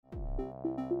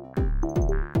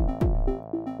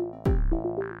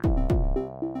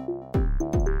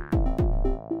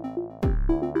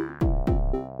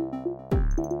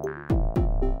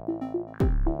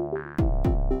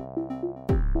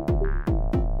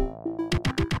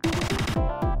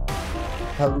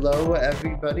Hello,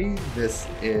 everybody. This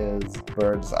is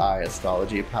Bird's Eye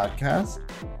Astrology Podcast.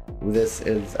 This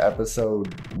is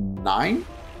episode 9?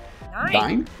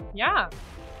 9? Yeah.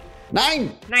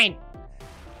 9! 9.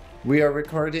 We are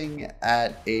recording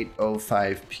at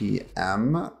 8:05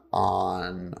 p.m.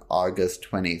 on August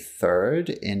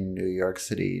 23rd in New York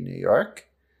City, New York.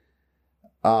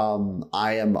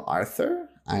 I am Arthur.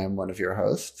 I am one of your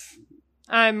hosts.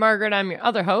 I'm Margaret. I'm your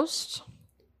other host.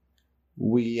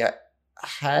 We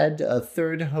had a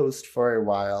third host for a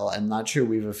while. I'm not sure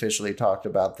we've officially talked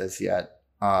about this yet.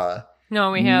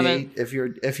 No, we haven't. Nate, if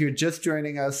you're just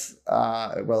joining us,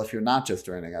 if you're not just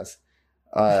joining us,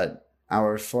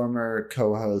 our former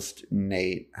co-host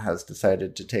Nate has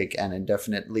decided to take an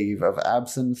indefinite leave of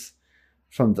absence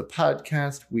from the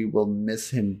podcast. We will miss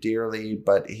him dearly,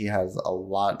 but he has a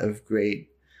lot of great,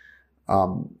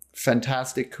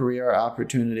 fantastic career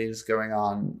opportunities going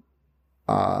on.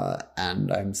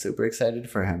 And I'm super excited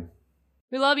for him.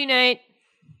 We love you, Nate.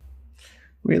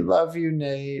 We love you,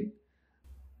 Nate.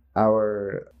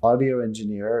 Our audio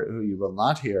engineer, who you will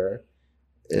not hear,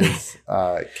 is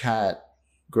Kat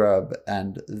Grubb,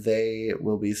 and they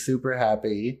will be super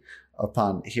happy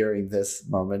upon hearing this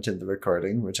moment in the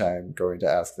recording, which I'm going to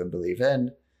ask them to leave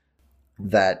in,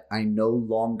 that I no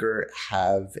longer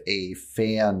have a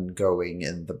fan going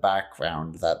in the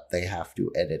background that they have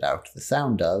to edit out the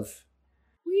sound of.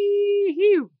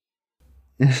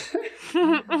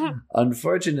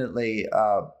 Unfortunately,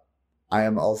 I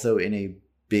am also in a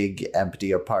big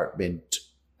empty apartment,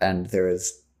 and there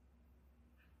is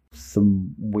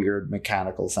some weird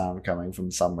mechanical sound coming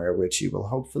from somewhere, which you will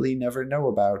hopefully never know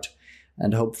about,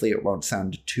 and hopefully it won't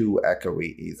sound too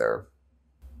echoey either,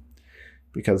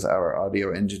 because our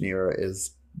audio engineer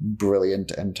is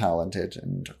brilliant and talented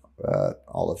and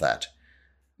all of that.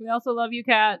 We also love you,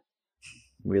 Kat.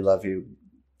 We love you,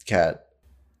 Kat.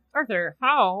 Arthur,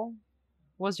 how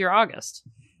was your August?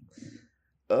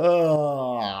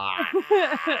 Oh.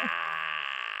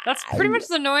 That's pretty much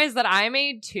the noise that I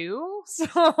made too.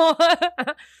 So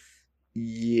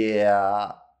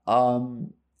yeah.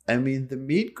 I mean, the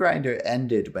meat grinder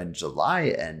ended when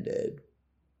July ended,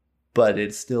 but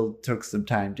it still took some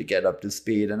time to get up to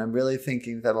speed. And I'm really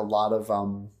thinking that a lot of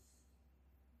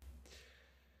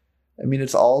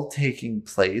it's all taking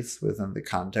place within the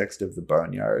context of the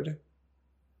Boneyard.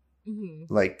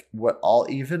 Mm-hmm. Like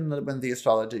even when the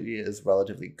astrology is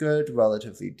relatively good,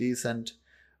 relatively decent,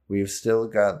 we've still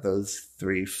got those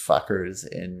 3 fuckers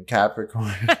in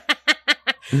Capricorn.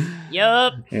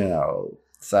 Yup.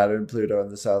 Saturn, Pluto,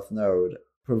 and the South Node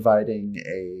providing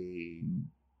a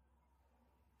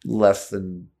less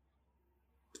than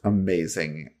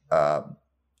amazing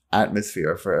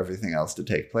atmosphere for everything else to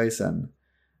take place in.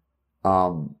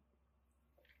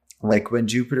 Like when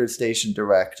Jupiter stationed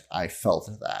direct, I felt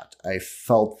that. I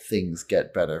felt things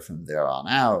get better from there on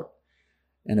out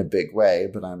in a big way,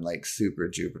 but I'm like super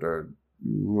Jupiter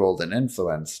ruled and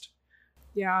influenced.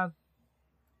 Yeah.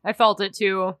 I felt it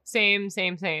too. Same.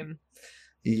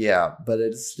 Yeah, but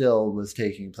it still was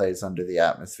taking place under the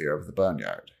atmosphere of the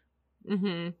Boneyard.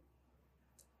 Mm-hmm.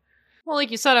 Well, like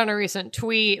you said on a recent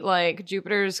tweet, like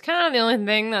Jupiter's kind of the only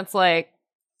thing that's like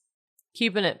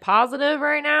keeping it positive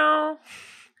right now.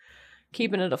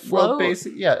 Keeping it afloat. Well,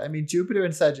 yeah. I mean, Jupiter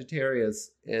in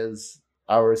Sagittarius is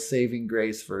our saving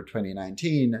grace for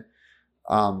 2019.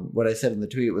 What I said in the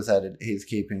tweet was that he's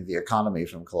keeping the economy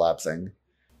from collapsing,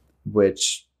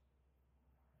 which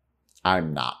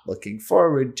I'm not looking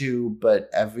forward to, but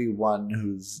everyone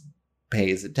who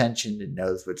pays attention and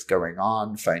knows what's going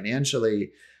on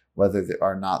financially, whether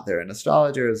or not they're an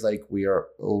astrologer, is like, we are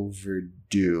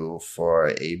overdue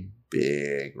for a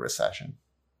big recession.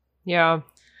 Yeah.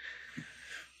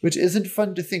 Which isn't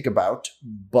fun to think about,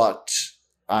 but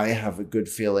I have a good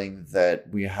feeling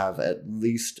that we have at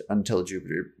least until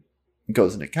Jupiter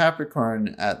goes into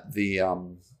Capricorn at the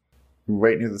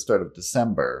right near the start of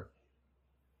December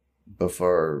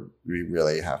before we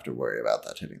really have to worry about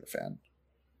that hitting the fan.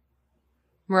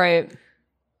 Right.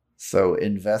 So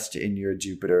invest in your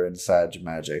Jupiter and Sag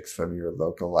magics from your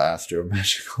local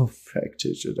astromagical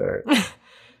practitioner.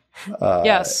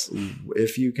 Yes.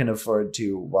 If you can afford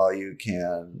to, while you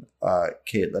can,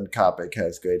 Caitlin Kopic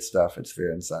has great stuff at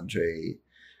Sphere and Sundry.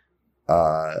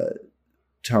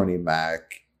 Tony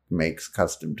Mack makes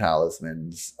custom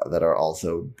talismans that are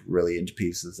also brilliant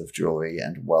pieces of jewelry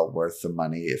and well worth the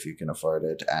money if you can afford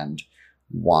it. And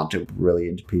want a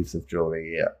brilliant piece of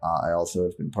jewelry. I also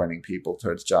have been pointing people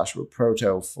towards Joshua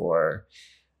Proto for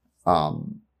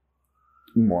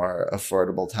more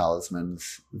affordable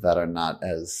talismans that are not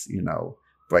as,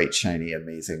 bright, shiny,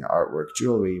 amazing artwork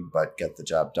jewelry, but get the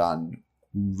job done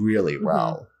really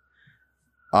well.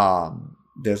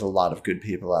 There's a lot of good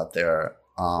people out there.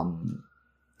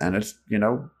 And it's,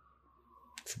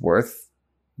 it's worth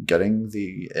getting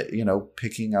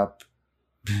picking up.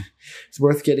 It's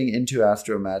worth getting into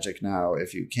astro magic now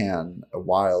if you can,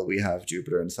 while we have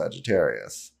Jupiter and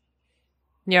Sagittarius.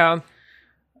 Yeah,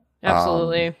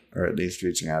 absolutely. Or at least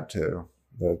reaching out to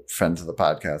the friends of the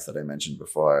podcast that I mentioned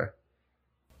before.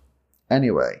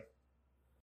 Anyway,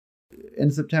 in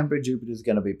September, Jupiter is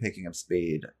going to be picking up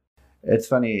speed. It's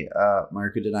funny,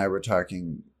 Margaret and I were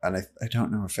talking, and I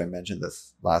don't know if I mentioned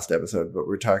this last episode, but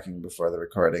we're talking before the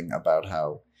recording about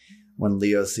how when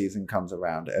Leo season comes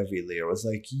around, every Leo is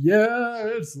like, yeah,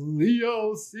 it's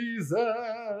Leo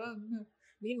season.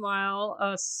 Meanwhile,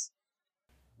 us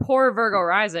poor Virgo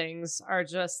risings are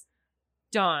just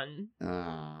done.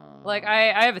 Like,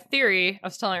 I have a theory I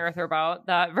was telling Arthur about,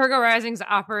 that Virgo risings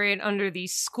operate under the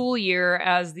school year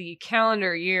as the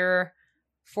calendar year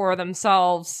for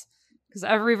themselves. Because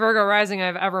every Virgo rising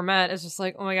I've ever met is just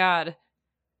like, oh my God,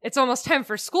 it's almost time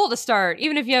for school to start.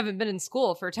 Even if you haven't been in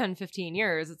school for 10, 15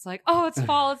 years, it's like, oh, it's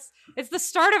fall. It's the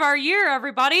start of our year,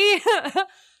 everybody.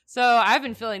 So I've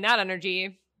been feeling that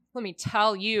energy. Let me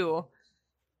tell you,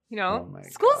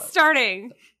 school's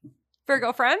starting.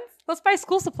 Virgo friends, let's buy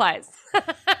school supplies.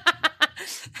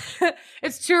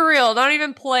 It's too real. Don't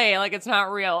even play like it's not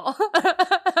real.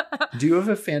 Do you have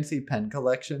a fancy pen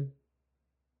collection?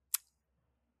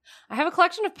 I have a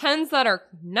collection of pens that are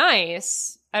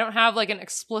nice. I don't have like an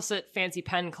explicit fancy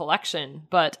pen collection,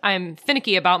 but I'm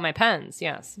finicky about my pens,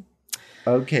 yes.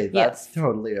 Okay, that's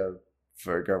totally a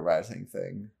Virgo rising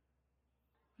thing.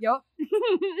 Yep.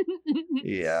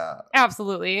 Yeah.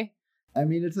 Absolutely. I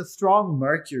mean, it's a strong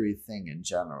Mercury thing in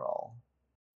general.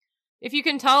 If you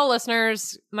can tell,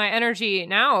 listeners, my energy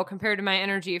now compared to my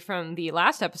energy from the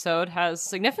last episode has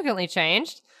significantly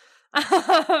changed.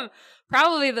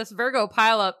 Probably this Virgo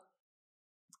pileup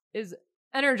is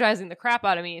energizing the crap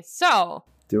out of me. So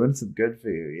doing some good for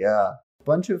you, yeah. A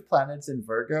bunch of planets in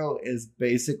Virgo is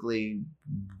basically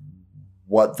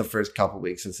what the first couple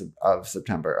weeks of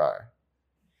September are.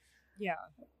 Yeah.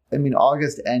 I mean,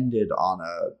 August ended on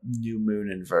a new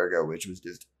moon in Virgo, which was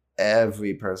just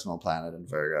every personal planet in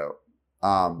Virgo.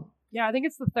 Yeah, I think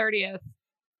it's the 30th.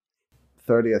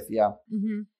 30th, yeah.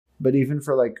 Mm-hmm. But even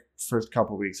for like first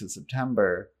couple weeks of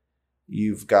September,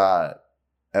 you've got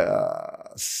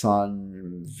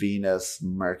Sun, Venus,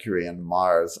 Mercury, and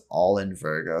Mars all in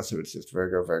Virgo. So it's just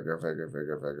Virgo, Virgo, Virgo,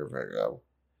 Virgo, Virgo, Virgo.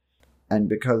 And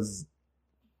because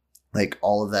like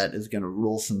all of that is going to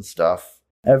rule some stuff,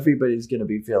 everybody's going to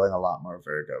be feeling a lot more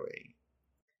Virgo-y.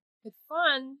 It's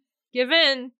fun. Give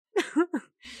in.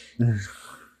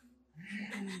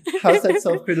 How's that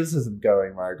self-criticism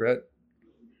going, Margaret?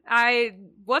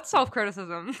 What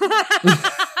self-criticism?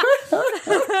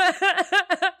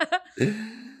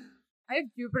 I have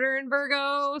Jupiter in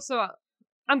Virgo, so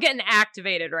I'm getting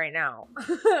activated right now.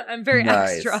 I'm very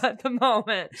extra at the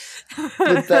moment.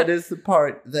 But that is the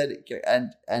part that,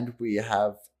 and we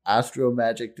have astro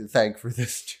magic to thank for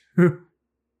this too.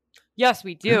 Yes,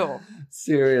 we do.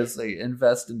 Seriously,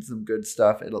 invest in some good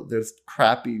stuff. There's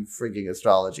crappy frigging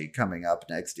astrology coming up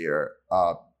next year.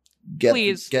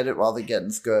 Please get it while the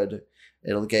getting's good.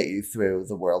 It'll get you through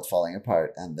the world falling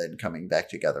apart and then coming back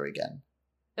together again.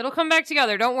 It'll come back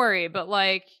together, don't worry. But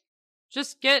like,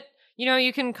 just get,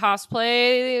 you can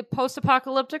cosplay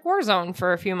post-apocalyptic Warzone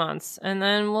for a few months and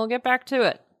then we'll get back to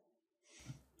it.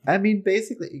 I mean,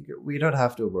 basically, we don't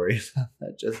have to worry about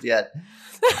that just yet.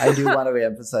 I do want to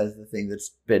reemphasize the thing that's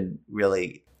been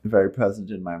really very present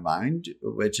in my mind,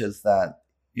 which is that,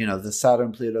 the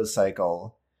Saturn-Pluto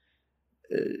cycle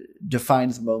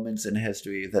defines moments in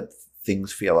history that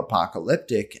things feel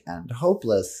apocalyptic and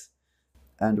hopeless.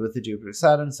 And with the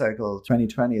Jupiter-Saturn cycle,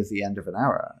 2020 is the end of an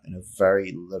era in a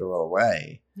very literal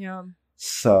way. Yeah.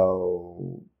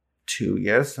 So 2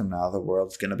 years from now, the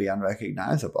world's going to be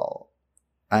unrecognizable.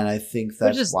 And I think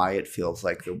that's why it feels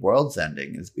like the world's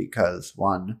ending, is because,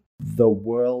 one, the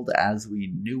world as we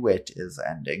knew it is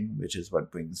ending, which is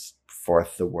what brings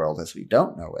forth the world as we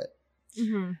don't know it.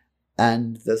 Mm-hmm.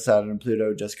 And the Saturn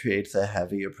Pluto just creates a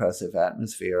heavy, oppressive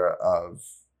atmosphere of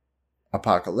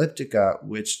apocalyptica,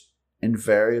 which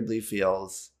invariably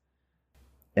feels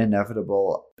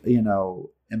inevitable,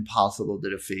 impossible to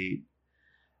defeat.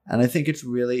 And I think it's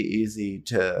really easy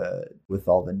to, with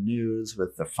all the news,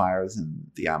 with the fires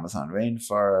in the Amazon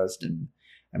rainforest and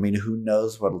I mean, who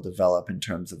knows what will develop in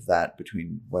terms of that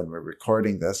between when we're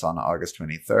recording this on August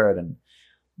 23rd and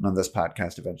when this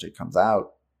podcast eventually comes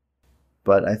out.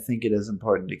 But I think it is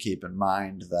important to keep in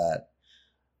mind that,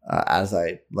 as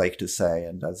I like to say,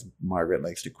 and as Margaret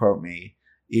likes to quote me,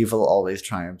 evil always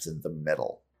triumphs in the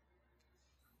middle.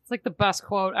 It's like the best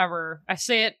quote ever. I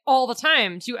say it all the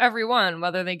time to everyone,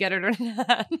 whether they get it or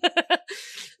not.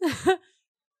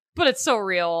 But it's so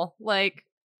real. Like,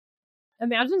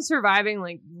 imagine surviving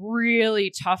like really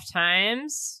tough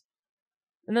times,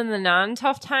 and then the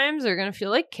non-tough times are going to feel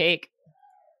like cake.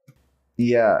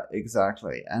 Yeah,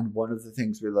 exactly. And one of the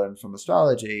things we learned from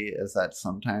astrology is that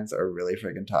some times are really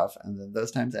friggin' tough, and then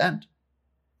those times end.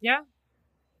 Yeah.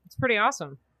 It's pretty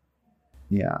awesome.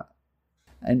 Yeah.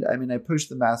 And I mean, I push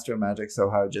the Master of Magic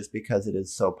so hard just because it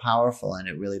is so powerful, and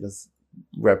it really does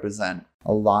represent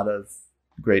a lot of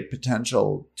great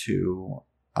potential to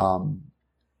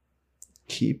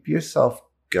keep yourself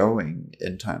going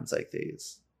in times like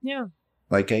these. Yeah.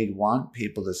 Like, I want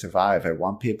people to survive. I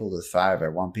want people to thrive. I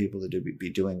want people to be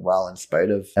doing well in spite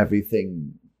of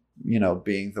everything,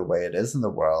 being the way it is in the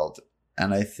world.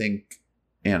 And I think,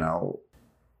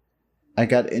 I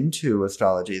got into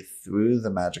astrology through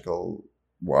the magical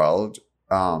world,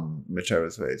 which I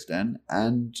was raised in.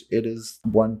 And it is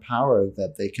one power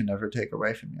that they can never take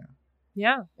away from you.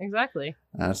 Yeah, exactly.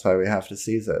 And that's why we have to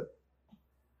seize it.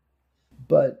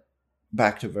 But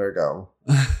back to Virgo.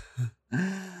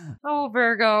 Oh,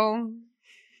 Virgo.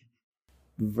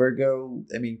 Virgo,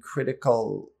 I mean,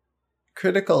 critical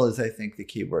is, I think, the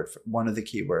key word, one of the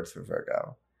key words for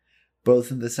Virgo,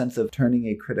 both in the sense of turning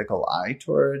a critical eye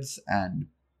towards and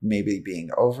maybe being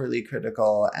overly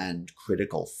critical and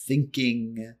critical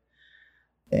thinking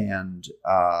and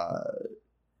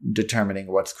determining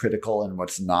what's critical and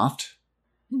what's not.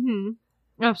 Mm-hmm.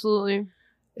 Absolutely.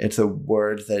 It's a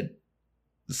word that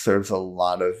serves a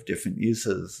lot of different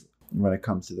uses when it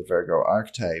comes to the Virgo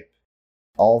archetype.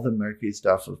 All the Mercury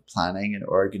stuff of planning and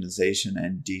organization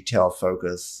and detail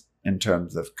focus in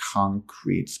terms of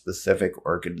concrete, specific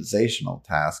organizational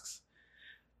tasks,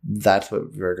 that's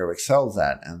what Virgo excels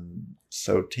at. And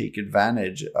so take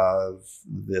advantage of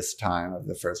this time of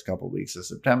the first couple of weeks of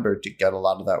September to get a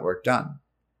lot of that work done.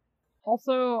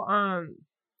 Also,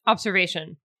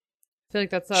 observation. I feel like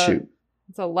that's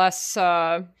a less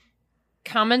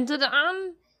commented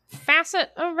on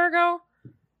facet of Virgo.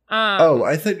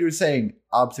 I thought you were saying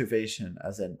observation,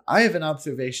 as in I have an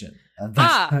observation, and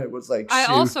that's why it was like. I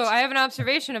have an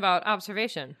observation about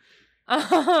observation,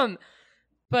 but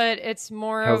it's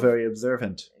more how very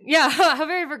observant. Yeah, how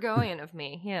very Virgoian of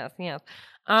me. Yes.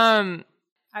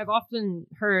 I've often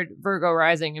heard Virgo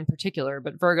rising in particular,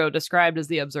 but Virgo described as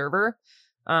the observer.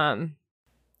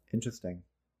 Interesting.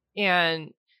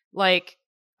 And like,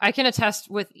 I can attest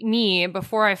with me,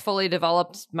 before I fully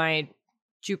developed my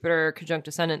Jupiter conjunct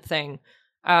ascendant thing,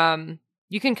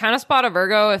 you can kind of spot a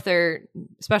Virgo if they're,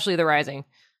 especially the rising,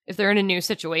 if they're in a new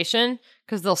situation,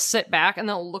 because they'll sit back and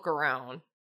they'll look around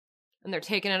and they're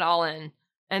taking it all in.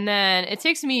 And then it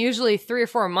takes me usually 3 or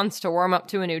 4 months to warm up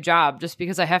to a new job, just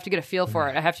because I have to get a feel for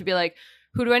it. I have to be like,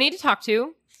 who do I need to talk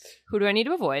to? Who do I need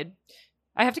to avoid?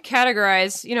 I have to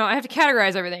categorize,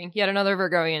 everything. Yet another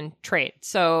Virgoian trait.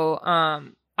 So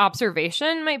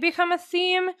observation might become a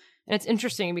theme. And it's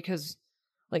interesting because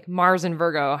like Mars and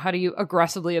Virgo, how do you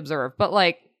aggressively observe? But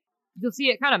like, you'll see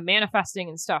it kind of manifesting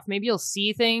and stuff. Maybe you'll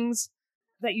see things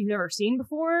that you've never seen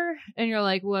before. And you're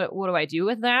like, what do I do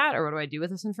with that? Or what do I do with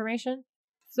this information?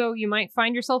 So you might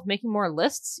find yourself making more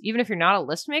lists, even if you're not a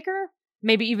list maker,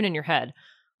 maybe even in your head.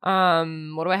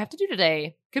 What do I have to do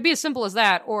today? Could be as simple as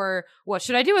that. Or what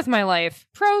should I do with my life?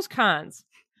 Pros, cons.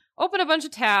 Open a bunch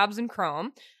of tabs in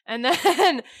Chrome and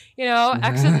then,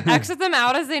 exit them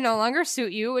out as they no longer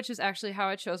suit you, which is actually how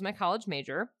I chose my college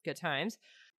major. Good times.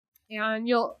 And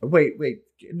you'll... Wait.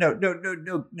 No.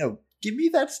 Give me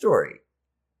that story.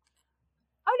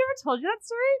 I've never told you that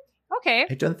story? Okay.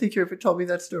 I don't think you ever told me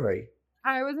that story.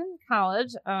 I was in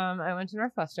college. I went to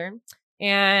Northwestern.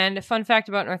 And a fun fact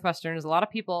about Northwestern is a lot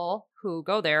of people who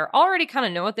go there already kind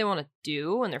of know what they want to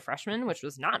do when they're freshmen, which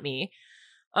was not me.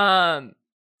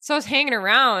 So I was hanging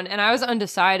around and I was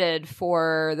undecided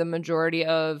for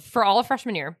all of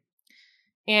freshman year.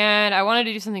 And I wanted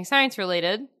to do something science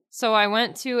related. So I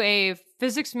went to a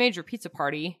physics major pizza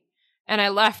party and I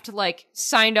left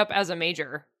signed up as a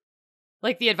major.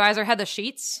 Like the advisor had the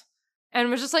sheets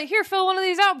and was just like, here, fill one of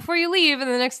these out before you leave.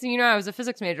 And the next thing you know, I was a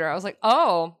physics major. I was like,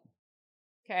 oh,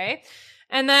 okay.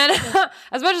 And then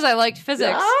as much as I liked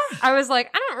physics, I was like,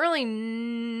 I don't really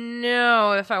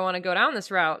know if I want to go down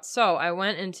this route. So I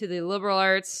went into the liberal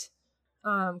arts,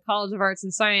 College of Arts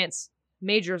and Science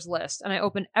majors list, and I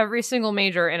opened every single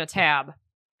major in a tab.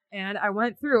 And I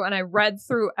went through and I read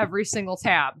through every single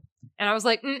tab. And I was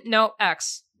like, no,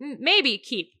 X. Maybe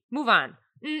keep. Move on.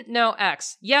 No,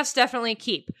 X. Yes, definitely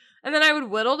keep. And then I would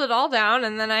whittle it all down,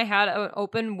 and then I had an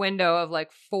open window of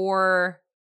like 4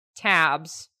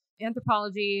 tabs: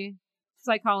 anthropology,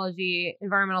 psychology,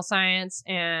 environmental science,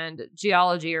 and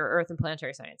geology or earth and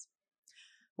planetary science.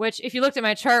 Which, if you looked at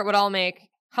my chart, would all make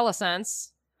hella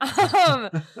sense.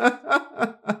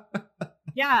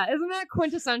 Yeah, isn't that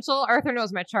quintessential? Arthur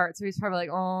knows my chart, so he's probably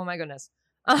like, oh my goodness.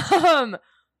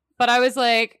 But I was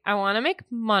like, I want to make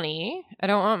money. I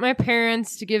don't want my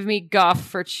parents to give me guff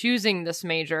for choosing this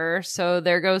major. So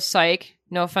there goes psych.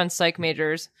 No offense, psych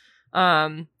majors.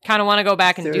 Kind of want to go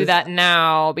back and do that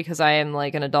now because I am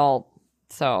like an adult.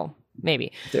 So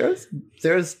maybe. There's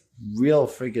real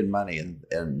freaking money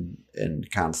in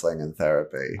counseling and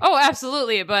therapy. Oh,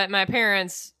 absolutely. But my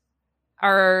parents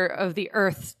are of the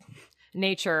earth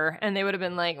nature, and they would have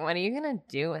been like, what are you gonna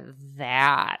do with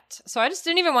that? So I just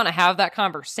didn't even want to have that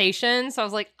conversation. So I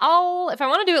was like, if I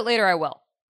want to do it later, I will,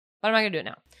 but I'm not gonna do it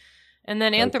now. And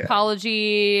then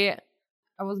anthropology,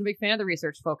 I wasn't a big fan of the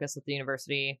research focus at the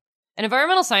university, and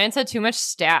environmental science had too much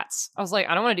stats. I was like,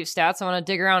 I don't want to do stats. I want to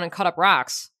dig around and cut up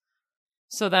rocks.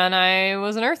 So then I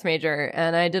was an earth major,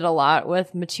 and I did a lot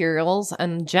with materials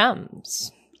and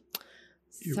gems.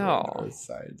 You were an earth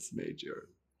science major.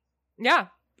 Yeah.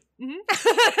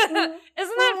 Mm-hmm. Isn't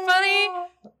that funny?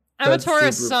 I'm a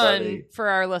Taurus sun for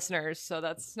our listeners, so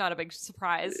that's not a big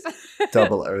surprise.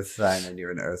 Double earth sign, and you're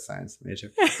an earth science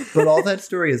major. But all that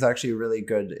story is actually really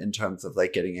good in terms of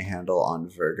like getting a handle on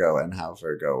Virgo and how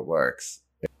Virgo works.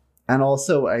 And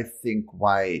also, I think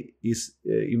why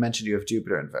you mentioned you have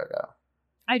Jupiter in Virgo.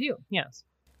 I do, yes.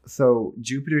 So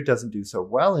Jupiter doesn't do so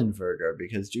well in Virgo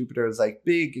because Jupiter is like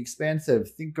big,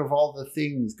 expansive, think of all the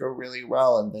things, go really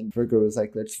well. And then Virgo is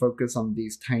like, let's focus on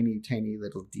these tiny, tiny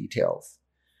little details.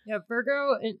 Yeah,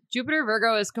 Jupiter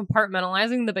Virgo is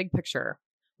compartmentalizing the big picture,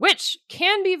 which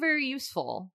can be very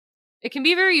useful. It can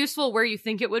be very useful where you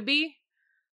think it would be.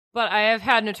 But I have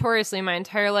had notoriously my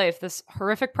entire life this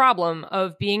horrific problem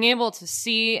of being able to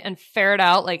see and ferret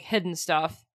out like hidden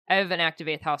stuff. I have an active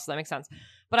 8th house, so that makes sense.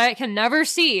 But I can never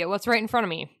see what's right in front of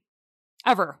me.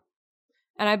 Ever.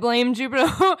 And I blame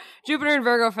Jupiter and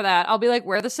Virgo for that. I'll be like,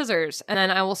 where are the scissors? And then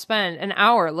I will spend an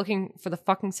hour looking for the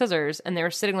fucking scissors, and they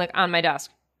were sitting like on my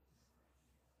desk.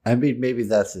 I mean, maybe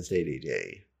that's his ADD.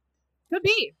 Could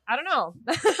be. I don't know.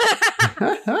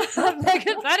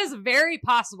 That is very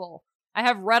possible. I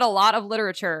have read a lot of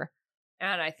literature,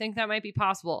 and I think that might be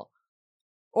possible.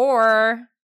 Or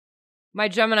my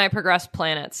Gemini progressed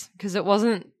planets, because it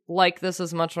wasn't like this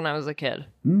as much when I was a kid.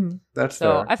 That's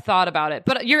so fair. I've thought about it.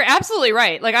 But you're absolutely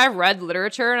right. Like, I've read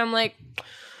literature, and I'm like,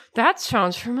 that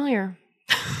sounds familiar.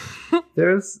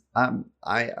 There's I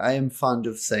am fond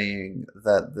of saying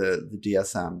that the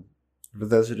DSM, for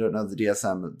those who don't know, the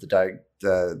DSM,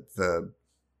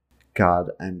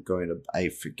 I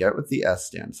forget what the S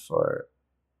stands for.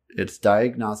 It's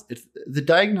the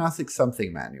diagnostic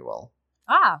something manual.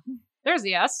 There's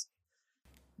the S.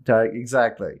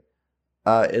 Exactly.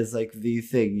 Is like the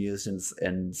thing used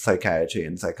in psychiatry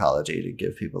and psychology to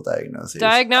give people diagnoses.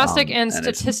 Diagnostic and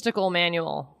statistical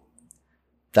manual.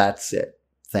 That's it.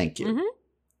 Thank you. Mm-hmm.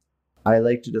 I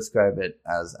like to describe it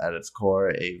as, at its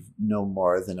core, no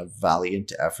more than a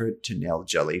valiant effort to nail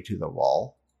jelly to the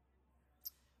wall.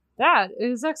 That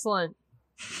is excellent.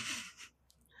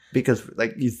 Because,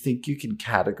 like, you think you can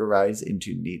categorize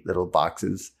into neat little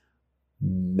boxes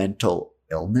mental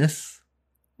illness?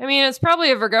 I mean, it's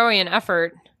probably a Virgoian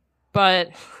effort,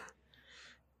 but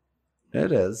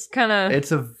it is kind of.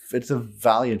 It's a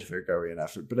valiant Virgoian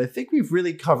effort, but I think we've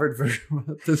really covered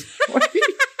Virgo at this point.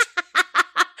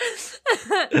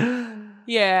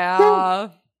 Yeah.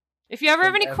 If you ever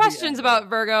have any questions about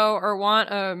Virgo or want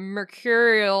a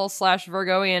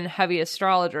Mercurial/Virgoian heavy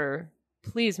astrologer,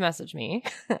 please message me.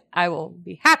 I will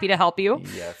be happy to help you.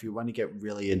 Yeah, if you want to get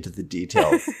really into the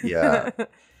details, yeah.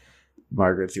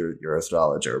 Margaret's your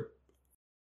astrologer.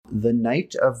 The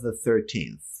night of the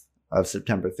 13th of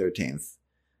September 13th,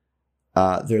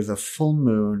 there's a full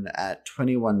moon at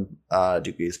 21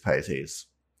 degrees Pisces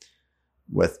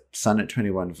with sun at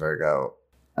 21 Virgo.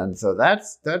 And so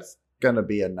that's going to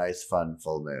be a nice, fun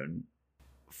full moon.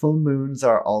 Full moons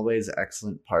are always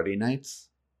excellent party nights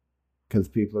because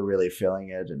people are really feeling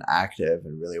it and active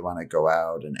and really want to go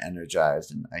out and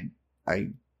energized. And I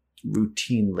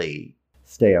routinely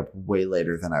stay up way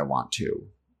later than I want to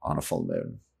on a full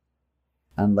moon.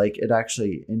 And like it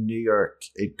actually, in New York,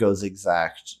 it goes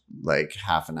exact like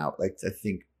half an hour, like I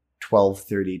think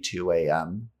 12:32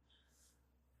 a.m.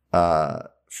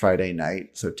 Friday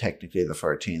night, so technically the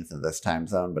 14th in this time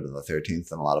zone, but in the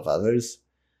 13th in a lot of others.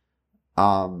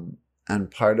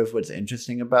 And part of what's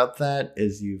interesting about that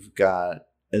is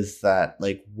that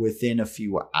like within a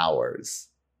few hours,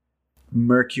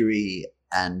 Mercury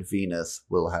and Venus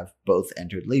will have both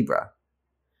entered Libra.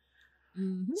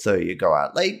 Mm-hmm. So you go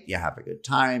out late, you have a good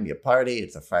time, you party.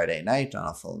 It's a Friday night on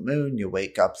a full moon. You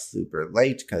wake up super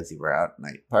late because you were out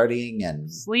night partying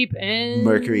and sleep in.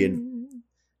 Mercury and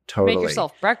totally make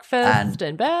yourself breakfast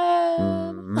in bed.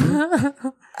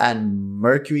 And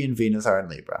Mercury and Venus are in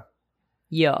Libra.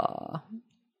 Yeah.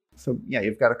 So yeah,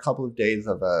 you've got a couple of days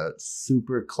of a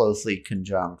super closely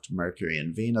conjunct Mercury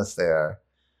and Venus there,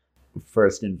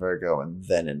 first in Virgo and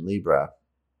then in Libra,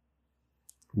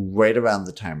 right around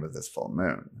the time of this full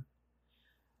moon.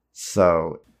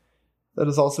 So that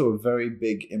is also a very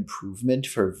big improvement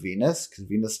for Venus, because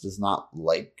Venus does not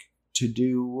like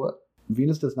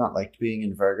being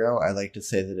in Virgo. I like to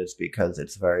say that it's because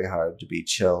it's very hard to be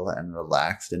chill and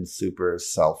relaxed and super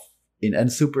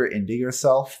super into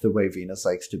yourself the way Venus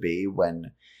likes to be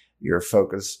when you're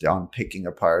focused on picking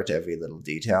apart every little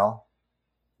detail.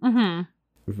 Mm-hmm.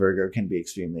 Virgo can be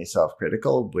extremely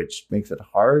self-critical, which makes it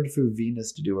hard for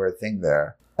Venus to do her thing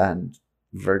there. And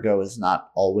Virgo is not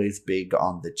always big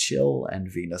on the chill,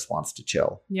 and Venus wants to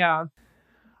chill. Yeah.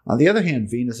 On the other hand,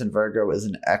 Venus in Virgo is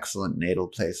an excellent natal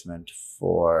placement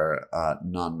for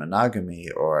non-monogamy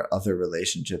or other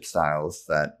relationship styles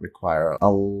that require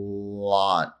a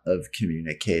lot of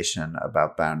communication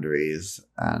about boundaries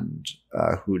and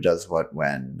who does what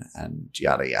when and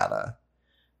yada yada.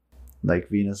 Like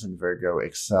Venus in Virgo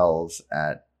excels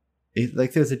at it.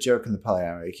 Like there's a joke in the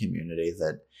polyamory community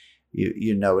that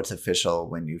you know it's official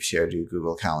when you've shared your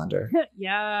Google Calendar.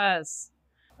 Yes.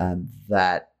 And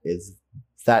that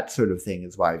sort of thing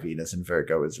is why Venus in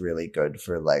Virgo is really good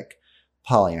for like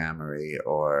polyamory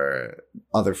or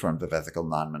other forms of ethical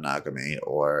non-monogamy,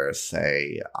 or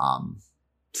say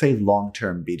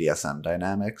long-term BDSM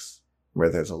dynamics where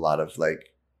there's a lot of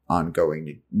like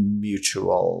ongoing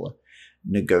mutual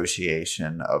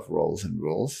negotiation of roles and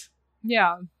rules.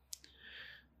 Yeah.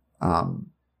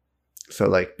 So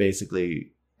like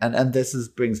basically, and this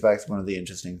brings back to one of the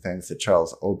interesting things that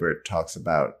Charles Obert talks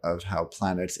about, of how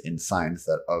planets in signs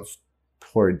that of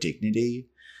poor dignity,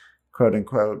 quote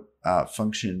unquote,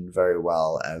 function very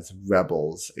well as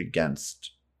rebels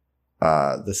against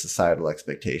the societal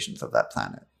expectations of that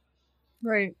planet.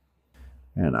 Right.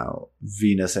 You know,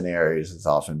 Venus in Aries is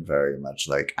often very much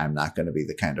like, I'm not going to be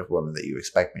the kind of woman that you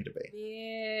expect me to be.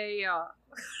 Yeah.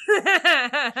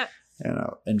 You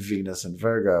know, and Venus in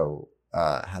Virgo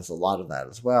has a lot of that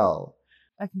as well.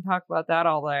 I can talk about that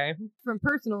all day. From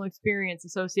personal experience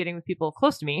associating with people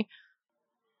close to me,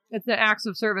 it's an acts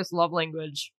of service love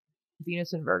language.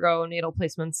 Venus and Virgo natal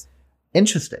placements.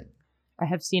 Interesting. I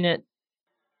have seen it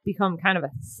become kind of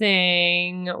a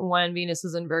thing when Venus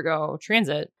is in Virgo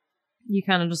transit. You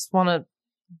kind of just want to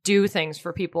do things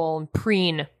for people and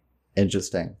preen.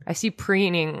 Interesting. I see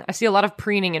preening. I see a lot of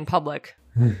preening in public.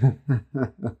 It's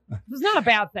not a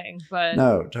bad thing, but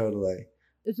no, totally.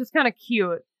 It's just kind of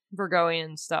cute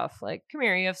Virgoian stuff. Like, come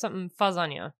here, you have something fuzz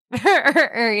on you,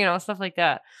 or you know, stuff like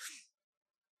that.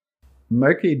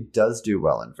 Mercury does do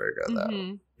well in Virgo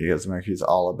though, because Mercury's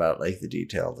all about like the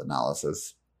detailed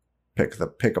analysis, pick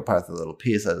apart the little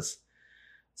pieces.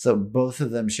 So both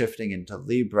of them shifting into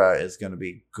Libra is going to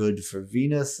be good for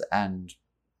Venus, and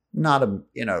not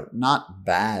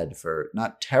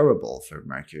terrible for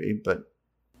Mercury, but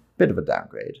bit of a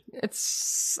downgrade.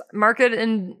 It's marked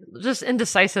in just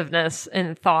indecisiveness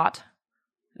in thought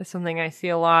is something I see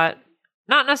a lot.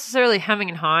 Not necessarily hemming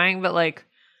and hawing, but like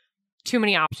too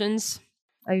many options.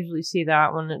 I usually see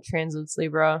that when it transits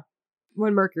Libra,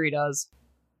 when Mercury does.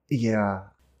 Yeah,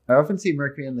 I often see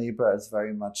Mercury in Libra as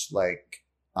very much like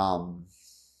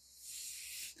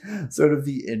sort of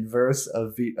the inverse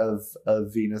of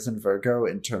Venus and Virgo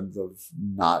in terms of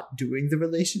not doing the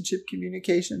relationship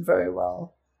communication very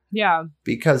well. Yeah.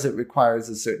 Because it requires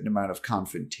a certain amount of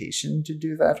confrontation to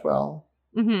do that well.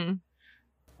 Mm-hmm.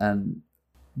 And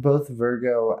both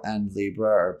Virgo and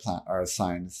Libra are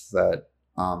signs that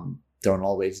don't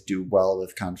always do well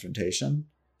with confrontation.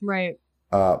 Right.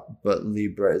 But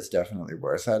Libra is definitely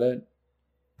worse at it.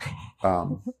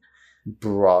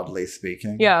 Broadly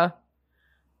speaking. Yeah.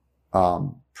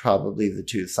 Probably the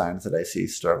two signs that I see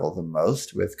struggle the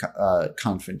most with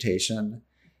confrontation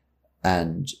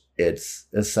and its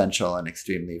essential and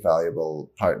extremely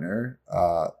valuable partner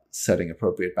setting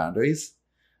appropriate boundaries.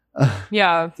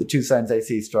 Yeah. The two signs I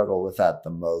see struggle with that the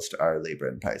most are Libra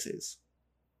and Pisces.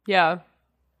 Yeah,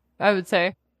 I would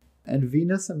say. And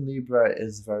Venus in Libra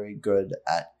is very good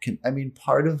at,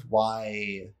 part of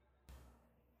why,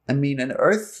 an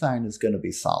earth sign is going to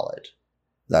be solid.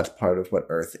 That's part of what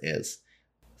earth is.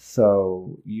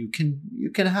 So you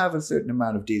can have a certain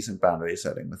amount of decent boundary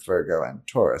setting with Virgo and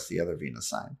Taurus, the other Venus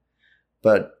sign.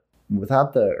 But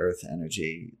without the earth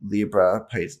energy, Libra,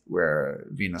 where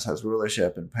Venus has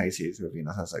rulership, and Pisces, where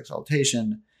Venus has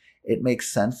exaltation, it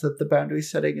makes sense that the boundary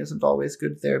setting isn't always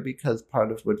good there, because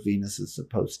part of what Venus is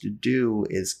supposed to do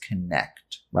is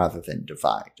connect rather than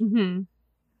divide. Mm-hmm.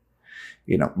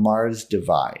 Mars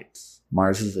divides.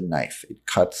 Mars is a knife. It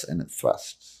cuts and it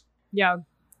thrusts. Yeah.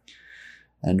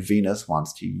 And Venus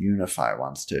wants to unify,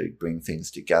 wants to bring things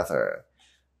together.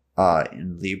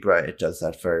 In Libra, it does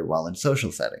that very well in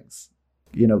social settings.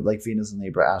 Like Venus and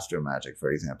Libra astro magic,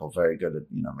 for example, very good at,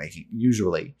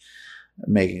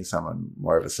 making someone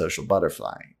more of a social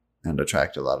butterfly and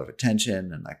attract a lot of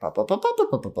attention and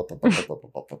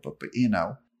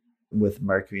with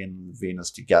Mercury and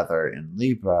Venus together in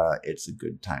Libra, it's a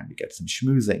good time to get some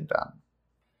schmoozing done.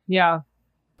 Yeah.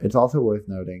 It's also worth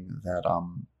noting that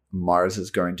Mars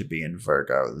is going to be in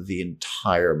Virgo the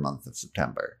entire month of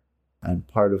September. And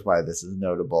part of why this is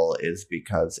notable is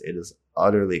because it is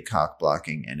utterly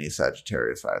cock-blocking any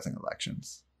Sagittarius rising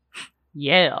elections.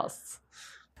 Yes.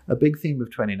 A big theme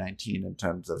of 2019 in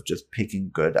terms of just picking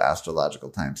good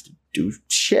astrological times to do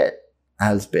shit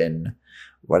has been,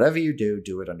 whatever you do,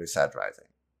 do it under Sag rising.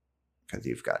 Because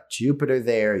you've got Jupiter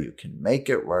there, you can make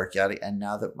it work, yada. And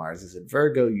now that Mars is in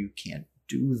Virgo, you can't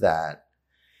do that.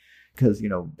 Because,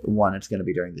 one, it's going to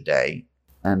be during the day.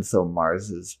 And so Mars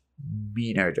is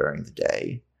meaner during the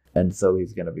day. And so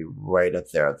he's going to be right up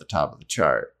there at the top of the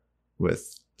chart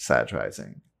with Sag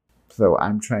rising. So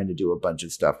I'm trying to do a bunch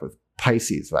of stuff with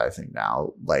Pisces rising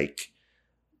now, like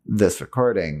this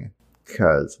recording,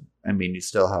 because, you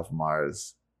still have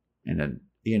Mars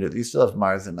you still have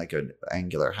Mars in like an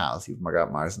angular house. You've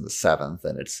got Mars in the 7th,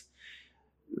 and it's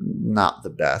not the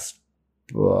best,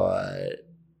 but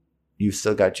you've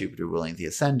still got Jupiter ruling the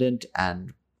ascendant,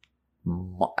 and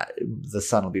the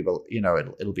sun will be,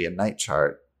 it'll be a night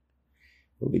chart.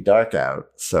 It'll be dark out,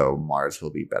 so Mars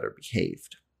will be better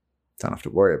behaved. Don't have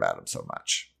to worry about him so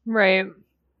much. Right.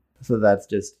 So that's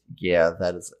just,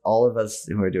 that is all of us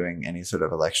who are doing any sort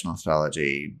of election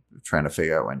astrology, trying to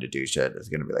figure out when to do shit, is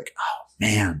going to be like, oh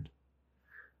man,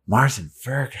 Mars in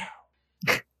Virgo.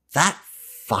 That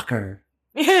fucker.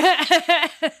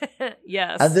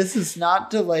 Yes. And this is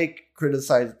not to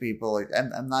criticize people.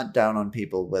 I'm not down on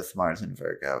people with Mars in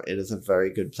Virgo. It is a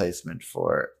very good placement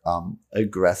for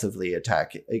aggressively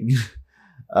attacking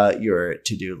your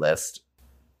to-do list.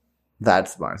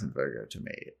 That's Mars in Virgo to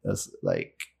me. It's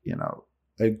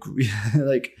agree,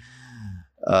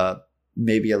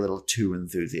 maybe a little too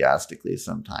enthusiastically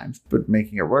sometimes, but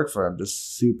making it work for him,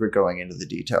 just super going into the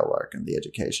detail work and the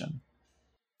education.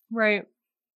 Right.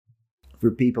 For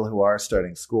people who are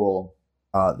starting school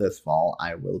this fall,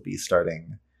 I will be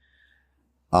starting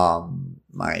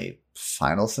my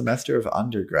final semester of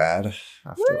undergrad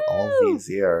after all these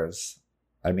years.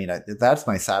 That's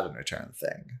my Saturn return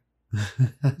thing.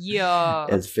 Yeah.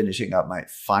 Is finishing up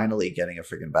finally getting a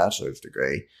freaking bachelor's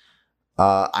degree.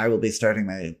 I will be starting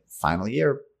my final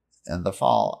year in the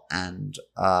fall, and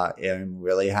I'm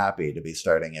really happy to be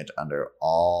starting it under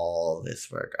all this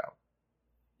Virgo.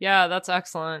 Yeah, that's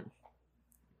excellent.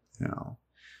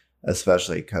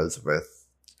 Especially because with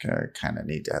kind of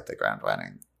need to hit the ground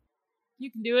running.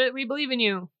 You can do it. We believe in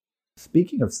you.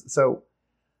 Speaking of, so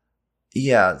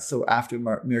after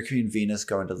Mercury and Venus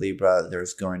go into Libra,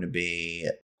 there's going to be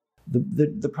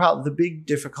the big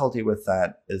difficulty with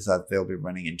that is that they'll be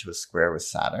running into a square with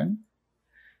Saturn.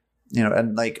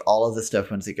 And all of the stuff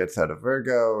once it gets out of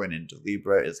Virgo and into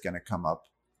Libra is going to come up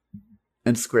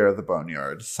and square the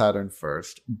boneyard, Saturn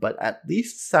first. But at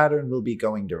least Saturn will be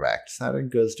going direct. Saturn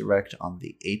goes direct on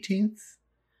the 18th.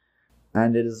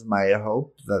 And it is my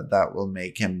hope that will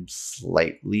make him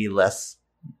slightly less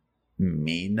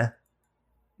mean.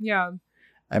 Yeah.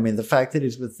 The fact that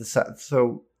he's with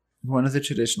so one of the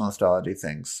traditional astrology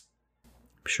things,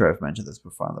 I'm sure I've mentioned this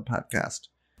before on the podcast,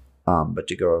 but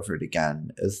to go over it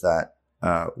again, is that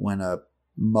when a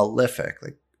malefic,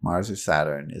 like Mars or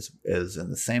Saturn, is in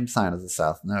the same sign as the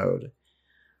South Node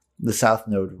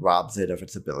robs it of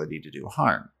its ability to do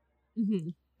harm. Mm-hmm.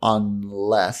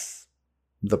 Unless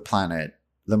the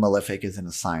malefic is in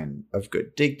a sign of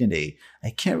good dignity.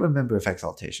 I can't remember if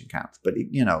exaltation counts, but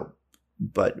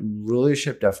but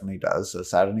rulership definitely does. So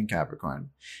Saturn in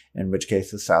Capricorn, in which case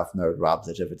the South Node robs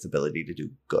it of its ability to do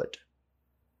good.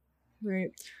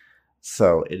 Right.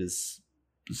 So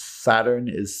Saturn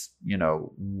is,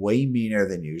 way meaner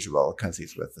than usual because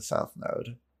he's with the South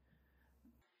Node.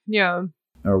 Yeah.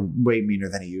 or way meaner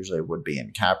than he usually would be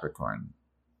in Capricorn.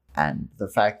 And the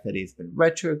fact that he's been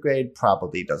retrograde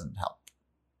probably doesn't help.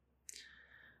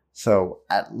 So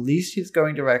at least he's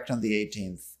going direct on the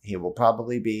 18th. He will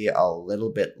probably be a little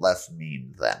bit less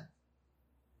mean then.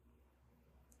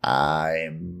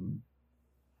 I'm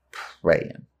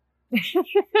praying.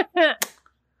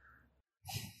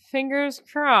 Fingers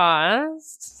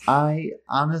crossed. I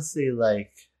honestly,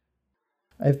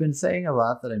 I've been saying a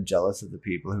lot that I'm jealous of the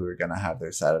people who are going to have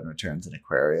their Saturn returns in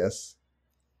Aquarius.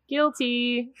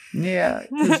 Guilty. Yeah,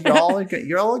 because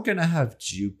you're all gonna have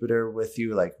Jupiter with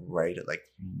you,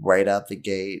 right out the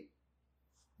gate,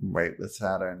 right with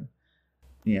Saturn.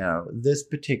 This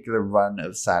particular run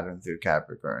of Saturn through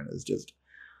Capricorn is just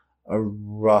a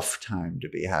rough time to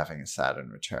be having a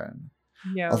Saturn return.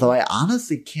 Yeah. Although I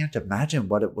honestly can't imagine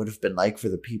what it would have been like for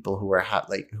the people who were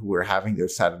who were having their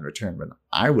Saturn return when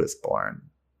I was born.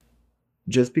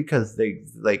 Just because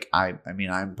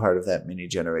I'm part of that mini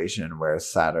generation where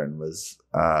Saturn was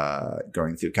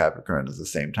going through Capricorn at the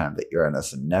same time that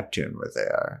Uranus and Neptune were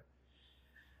there.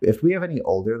 If we have any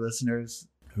older listeners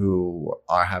who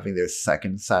are having their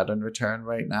second Saturn return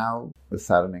right now with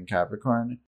Saturn in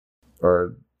Capricorn,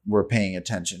 or were paying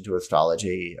attention to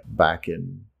astrology back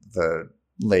in the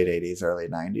late 80s, early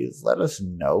 90s, let us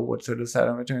know what sort of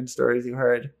Saturn return stories you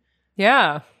heard.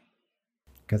 Yeah.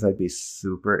 Because I'd be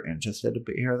super interested to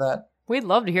hear that. We'd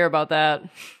love to hear about that.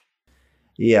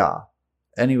 Yeah.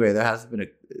 Anyway, it's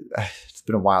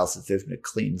been a while since there's been a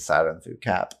clean Saturn through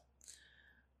Cap.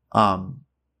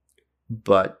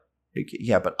 But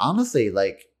honestly,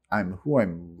 who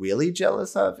I'm really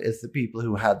jealous of is the people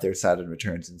who had their Saturn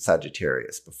returns in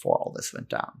Sagittarius before all this went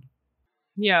down.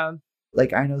 Yeah.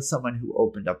 I know someone who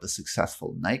opened up a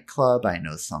successful nightclub. I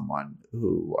know someone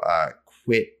who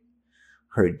quit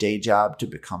her day job to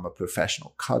become a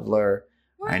professional cuddler.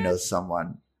 What? I know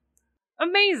someone.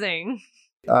 Amazing.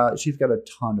 She's got a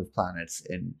ton of planets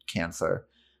in Cancer.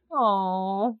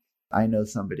 Oh. I know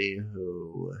somebody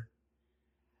who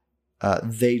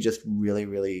they just really,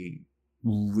 really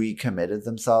recommitted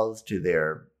themselves to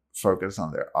their focus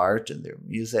on their art and their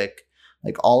music.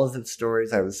 All of the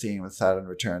stories I was seeing with Saturn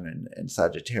return in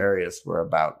Sagittarius were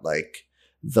about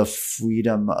the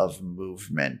freedom of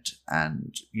movement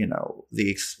and,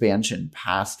 the expansion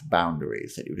past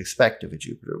boundaries that you would expect of a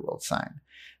Jupiter world sign.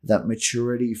 That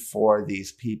maturity for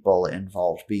these people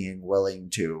involved being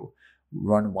willing to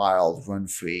run wild, run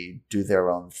free, do their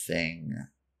own thing.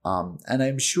 And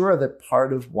I'm sure that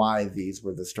part of why these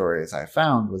were the stories I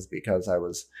found was because I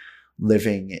was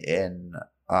living in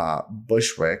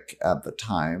Bushwick at the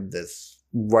time,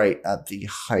 right at the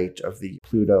height of the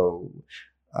Pluto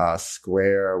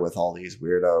square with all these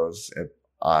weirdos,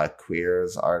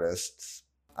 queers, artists.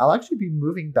 I'll actually be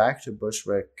moving back to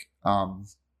Bushwick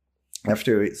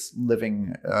after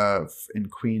living in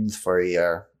Queens for a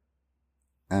year,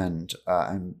 and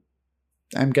I'm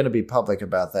going to be public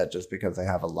about that just because I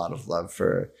have a lot of love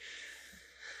for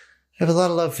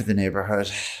the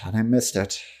neighborhood, and I missed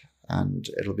it. And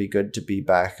it'll be good to be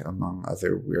back among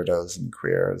other weirdos and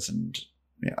queers and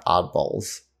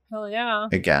oddballs. Hell yeah.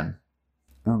 Again.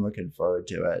 I'm looking forward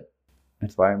to it.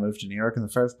 That's why I moved to New York in the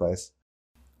first place.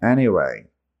 Anyway.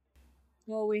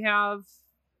 Well, we have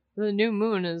the new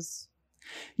moon is...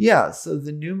 Yeah, so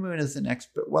the new moon is the next...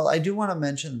 Well, I do want to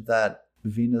mention that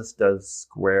Venus does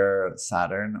square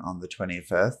Saturn on the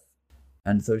 25th.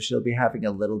 And so she'll be having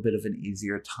a little bit of an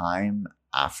easier time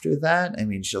after that. I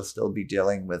mean, she'll still be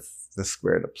dealing with the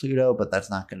square to Pluto, but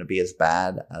that's not going to be as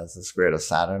bad as the square to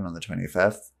Saturn on the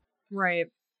 25th. Right.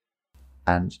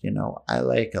 And, I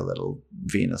like a little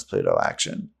Venus-Pluto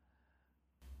action.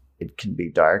 It can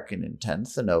be dark and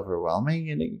intense and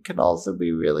overwhelming, and it can also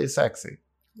be really sexy.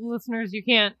 Listeners, you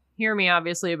can't hear me,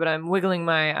 obviously, but I'm wiggling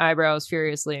my eyebrows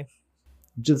furiously.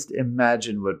 Just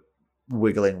imagine what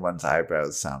wiggling one's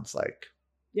eyebrows sounds like.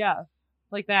 Yeah,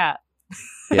 like that.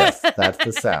 Yes, that's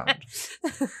the sound.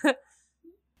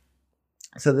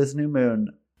 So this new moon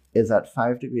is at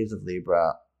 5 degrees of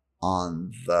Libra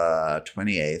on the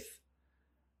 28th.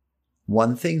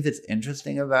 One thing that's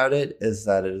interesting about it is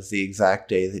that it is the exact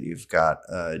day that you've got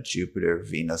a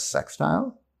Jupiter-Venus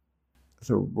sextile.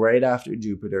 So right after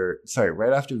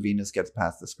Venus gets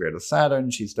past the square to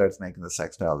Saturn, she starts making the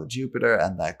sextile to Jupiter,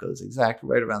 and that goes exactly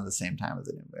right around the same time of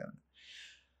the new moon.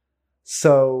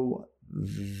 So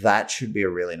that should be a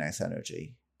really nice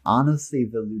energy.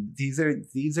 Honestly, these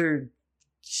are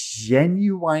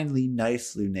genuinely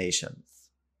nice lunations.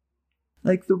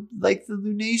 Like the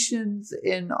lunations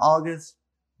in August,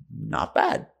 not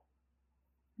bad.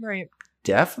 Right.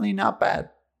 Definitely not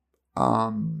bad.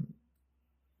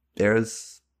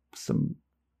 There's some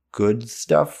good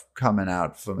stuff coming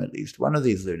out from at least one of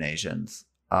these lunations,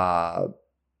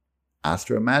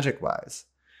 astro magic wise.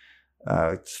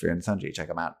 Sphere and Sundry, check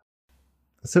them out.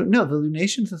 So no, the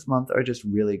lunations this month are just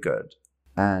really good,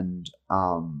 and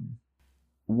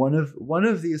one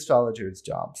of the astrologer's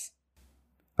jobs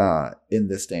in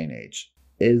this day and age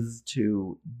is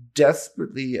to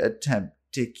desperately attempt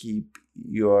to keep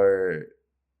your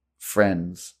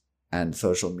friends and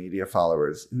social media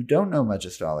followers who don't know much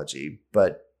astrology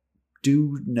but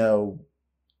do know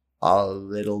a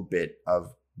little bit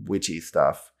of witchy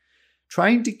stuff,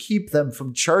 trying to keep them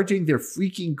from charging their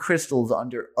freaking crystals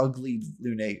under ugly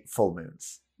lunate full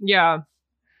moons. Yeah.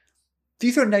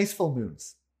 These are nice full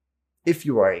moons. If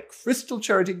you are a crystal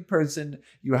charging person,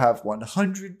 you have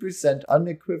 100%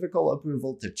 unequivocal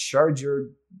approval to charge your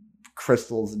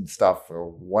crystals and stuff or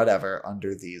whatever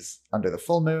under the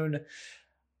full moon.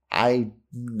 I'm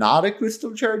not a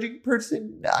crystal charging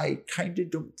person. I kind of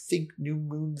don't think new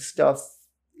moon stuff.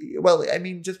 Well, I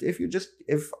mean,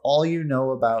 if all you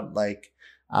know about like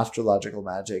astrological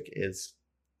magic is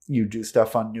you do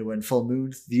stuff on new and full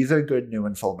moons, these are good new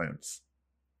and full moons.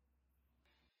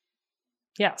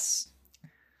 Yes.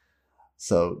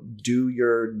 So do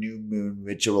your new moon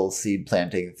ritual seed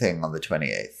planting thing on the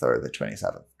 28th or the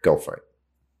 27th. Go for it.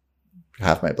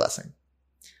 Have my blessing.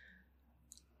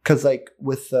 Because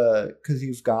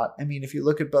you've got, I mean, if you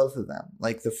look at both of them,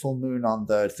 like the full moon on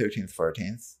the 13th,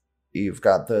 14th, you've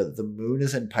got the moon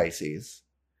is in Pisces,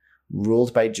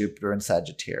 ruled by Jupiter and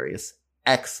Sagittarius.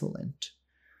 Excellent.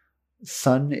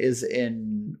 Sun is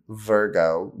in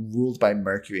Virgo, ruled by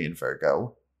Mercury in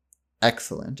Virgo.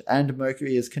 Excellent. And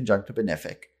Mercury is conjunct a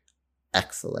benefic.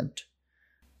 Excellent.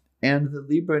 And the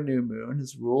Libra new moon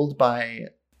is ruled by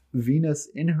Venus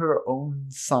in her own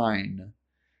sign,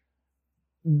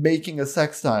 making a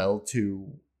sextile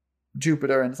to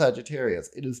Jupiter and Sagittarius.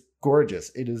 It is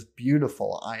gorgeous. It is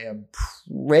beautiful. I am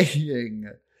praying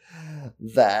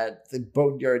that the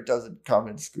boneyard doesn't come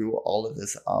and screw all of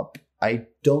this up. I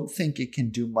don't think it can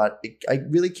do much. I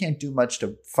really can't do much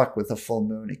to fuck with a full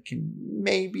moon. It can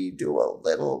maybe do a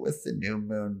little with the new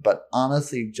moon, but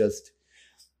honestly, just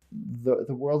the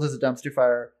world is a dumpster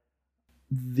fire.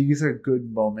 These are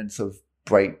good moments of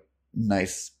bright,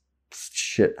 nice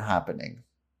shit happening.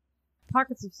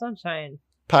 Pockets of sunshine.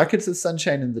 Pockets of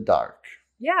sunshine in the dark.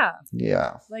 Yeah.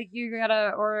 Yeah. Like you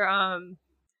gotta, or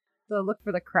the look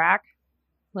for the crack,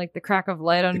 like the crack of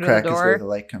light under the door. The crack is where the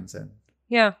light comes in.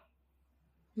 Yeah.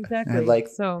 Exactly. I like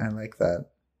that.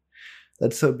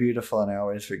 That's so beautiful, and I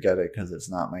always forget it because it's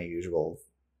not my usual.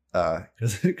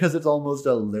 Because it's almost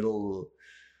a little.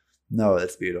 No,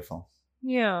 it's beautiful.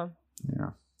 Yeah.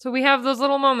 Yeah. So we have those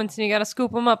little moments, and you got to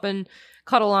scoop them up and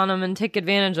cuddle on them and take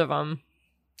advantage of them.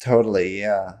 Totally,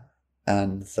 yeah.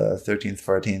 And the 13th,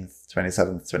 14th,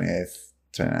 27th, 28th,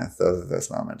 29th, those are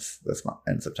those moments this month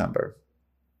in September.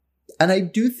 And I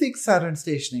do think Saturn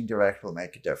stationing direct will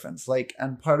make a difference. Like,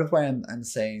 and part of why I'm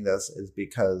saying this is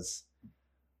because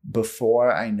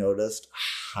before I noticed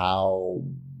how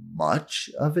much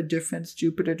of a difference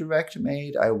Jupiter direct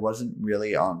made, I wasn't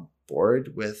really on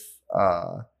board with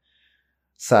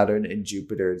Saturn and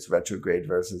Jupiter's retrograde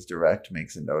versus direct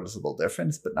makes a noticeable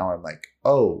difference. But now I'm like,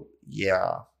 oh,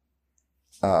 yeah.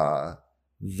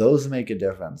 Those make a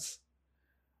difference.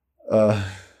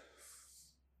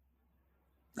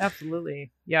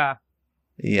 Absolutely. Yeah.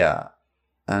 Yeah.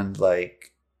 And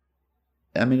like,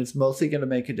 I mean, it's mostly going to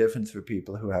make a difference for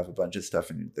people who have a bunch of stuff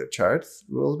in their charts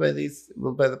ruled by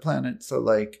the planet. So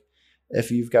like, if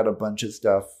you've got a bunch of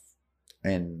stuff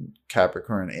in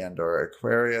Capricorn and or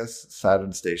Aquarius,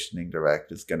 Saturn stationing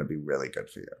direct is going to be really good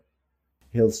for you.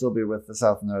 He'll still be with the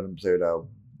South Node and Pluto,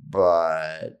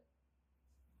 but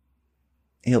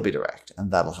he'll be direct, and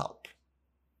that'll help.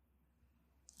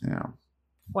 Yeah.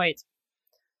 Quite.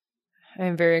 I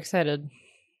am very excited.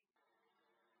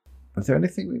 Was there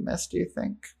anything we missed, do you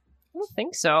think? I don't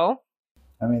think so.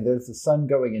 I mean, there's the sun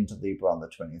going into Libra on the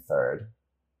 23rd.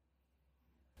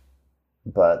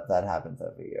 But that happens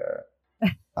every year.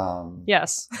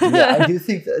 Yes. Yeah, I do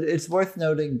think that it's worth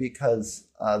noting because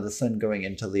the sun going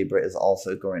into Libra is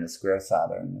also going to square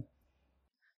Saturn.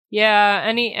 Yeah,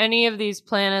 any of these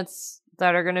planets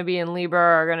that are going to be in Libra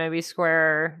are going to be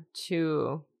square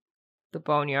to the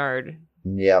boneyard.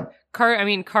 Yep.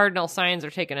 Cardinal signs are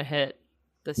taking a hit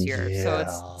this year, yeah. So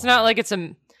it's not like it's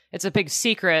a big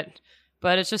secret,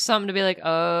 but it's just something to be like,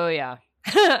 oh yeah.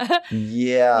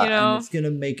 Yeah, you know? And it's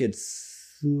gonna make it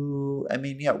so. I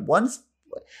mean, yeah.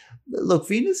 Look,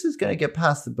 Venus is gonna get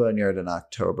past the boneyard in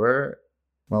October.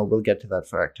 Well, we'll get to that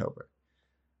for October.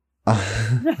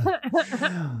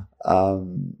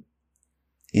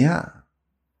 Yeah.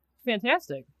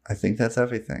 Fantastic. I think that's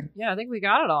everything. Yeah, I think we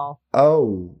got it all.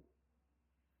 Oh,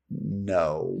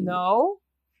 no. No?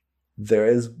 There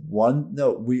is one.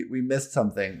 No, we missed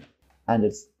something, and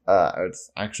it's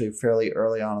actually fairly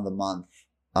early on in the month.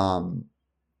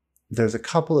 There's a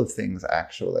couple of things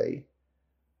actually.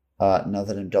 Now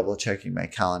that I'm double checking my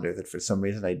calendar, that for some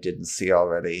reason I didn't see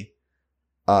already.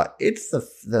 It's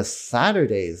the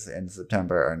Saturdays in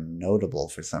September are notable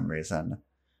for some reason.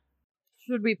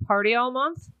 Should we party all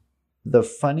month? The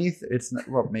funny, it's not,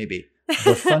 well, maybe.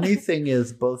 The funny thing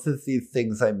is, both of the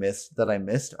things I missed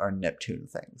are Neptune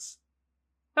things.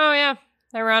 Oh yeah,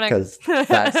 ironic. Because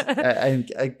that's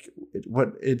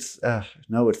it's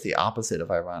the opposite of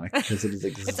ironic, because it is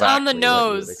exactly it's on the nose.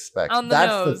 What you would expect. On the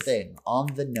that's nose. The thing, on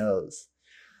the nose.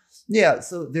 Yeah,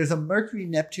 so there's a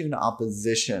Mercury-Neptune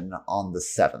opposition on the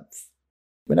 7th.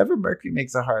 Whenever Mercury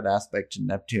makes a hard aspect to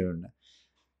Neptune,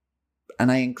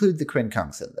 and I include the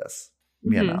quincunx in this,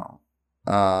 you know,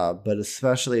 but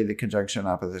especially the conjunction,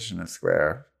 opposition, and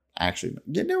square. Actually,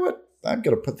 you know what? I'm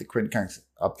going to put the quincunx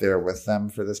up there with them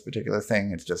for this particular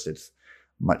thing. It's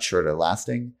much shorter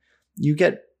lasting. You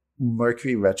get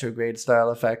Mercury retrograde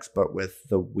style effects, but with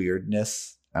the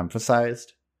weirdness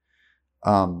emphasized.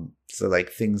 So like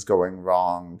things going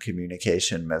wrong,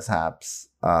 communication mishaps,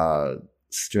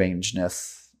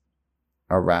 strangeness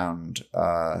around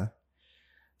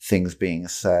things being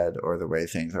said or the way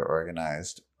things are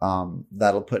organized.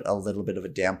 That'll put a little bit of a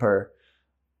damper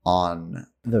on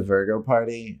the Virgo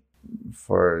party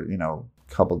for, a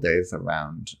couple days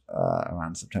around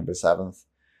September 7th.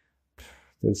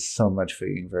 There's so much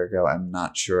freaking Virgo. I'm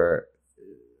not sure.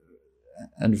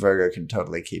 And Virgo can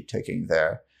totally keep ticking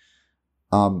there.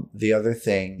 The other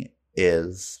thing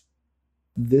is,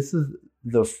 this is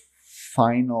the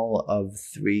final of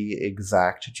 3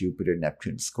 exact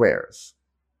Jupiter-Neptune squares.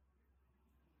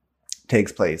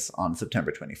 Takes place on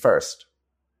September 21st.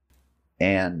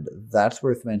 And that's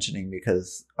worth mentioning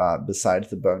because besides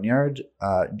the Boneyard,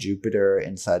 Jupiter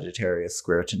in Sagittarius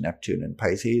square to Neptune in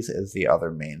Pisces is the other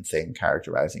main thing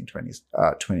characterizing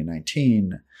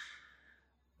 2019.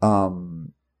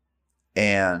 And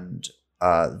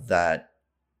that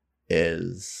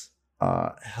is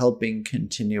helping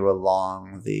continue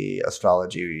along the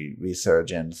astrology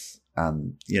resurgence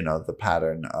and, the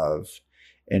pattern of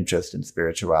interest in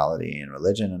spirituality and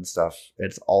religion and stuff.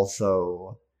 It's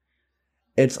also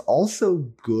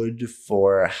good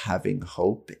for having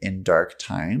hope in dark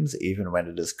times, even when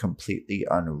it is completely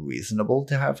unreasonable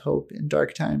to have hope in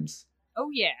dark times. Oh,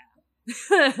 yeah.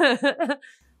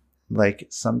 Like,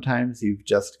 sometimes you've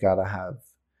just got to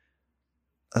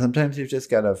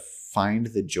find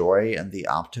the joy and the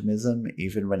optimism,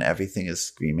 even when everything is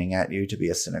screaming at you to be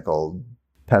a cynical,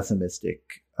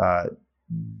 pessimistic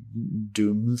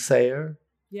doomsayer.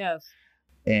 Yes.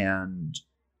 And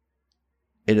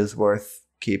it is worth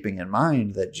keeping in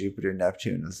mind that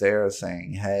Jupiter-Neptune is there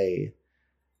saying, hey,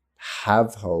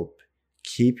 have hope,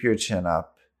 keep your chin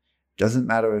up. Doesn't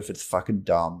matter if it's fucking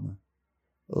dumb.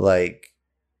 Like,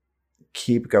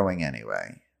 keep going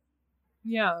anyway.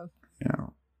 Yeah.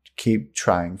 Keep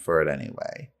trying for it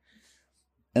anyway.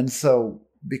 And so,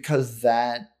 because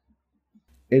it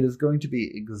is going to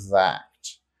be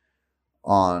exact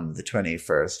on the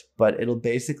 21st, but it'll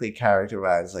basically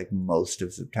characterize like most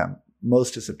of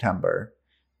September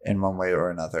in one way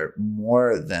or another,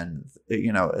 more than, the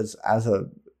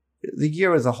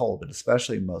year as a whole, but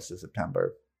especially most of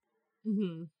September.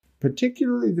 Mm-hmm.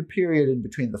 Particularly the period in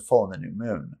between the full and the new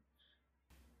moon.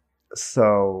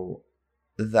 So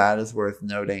that is worth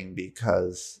noting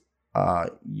because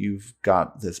you've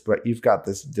got this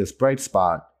bright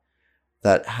spot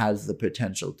that has the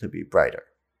potential to be brighter.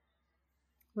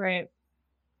 Right.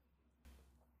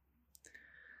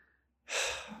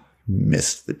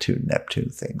 Missed the 2 Neptune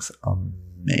things.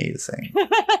 Amazing.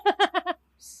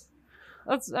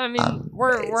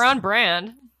 We're on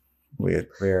brand.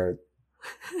 We're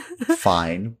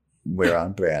fine. We're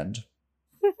on brand.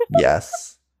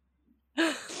 Yes.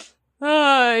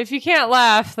 If you can't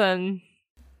laugh, then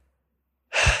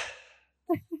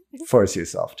force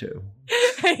yourself to.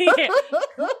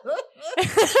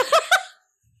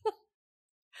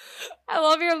 I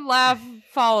love your laugh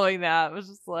following that. It was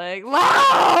just like,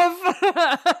 laugh!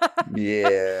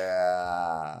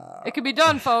 Yeah. It can be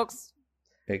done, folks.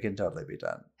 It can totally be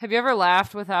done. Have you ever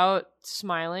laughed without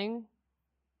smiling?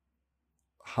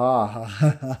 Ha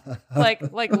ha.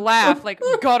 like laugh, like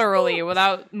gutturally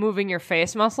without moving your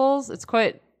face muscles? It's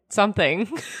quite something.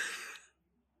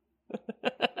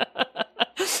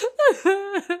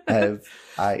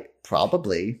 I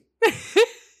probably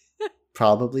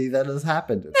that has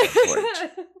happened at some point.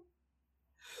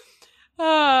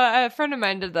 A friend of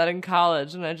mine did that in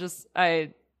college, and I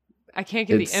can't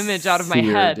get It's the image out of my seared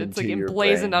head. It's like into your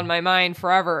emblazoned brain. on my mind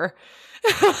forever.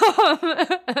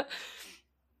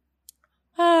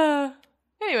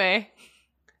 Anyway.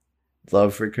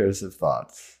 Love recursive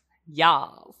thoughts. Yes.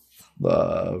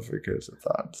 Love recursive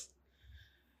thoughts.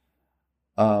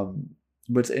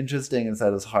 What's interesting is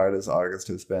that as hard as August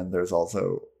has been, there's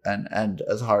also and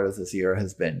as hard as this year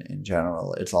has been in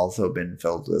general, it's also been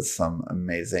filled with some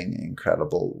amazing,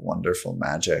 incredible, wonderful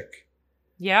magic.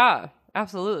 Yeah,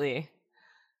 absolutely.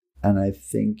 And I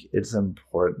think it's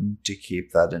important to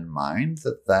keep that in mind,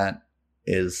 that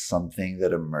is something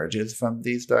that emerges from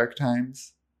these dark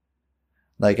times.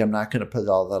 Like, I'm not going to put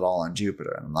all that on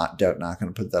Jupiter. I'm not going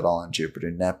to put that all on Jupiter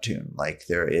and Neptune. Like,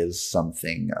 there is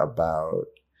something about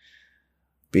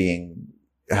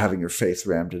having your face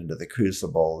rammed into the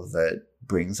crucible that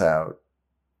brings out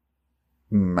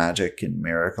magic and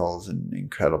miracles and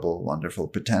incredible, wonderful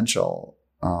potential.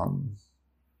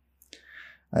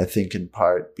 I think in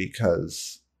part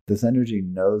because this energy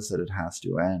knows that it has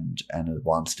to end and it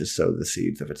wants to sow the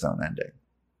seeds of its own ending.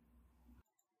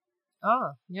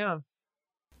 Oh, yeah.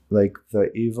 Like,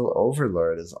 the evil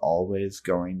overlord is always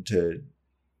going to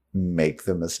make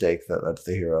the mistake that lets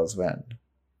the heroes win.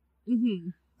 Mm-hmm.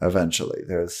 Eventually.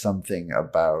 There's something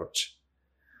about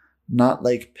not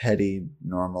like petty,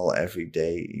 normal,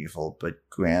 everyday evil, but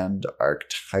grand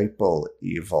archetypal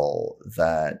evil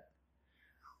that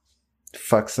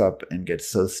fucks up and gets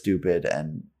so stupid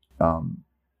and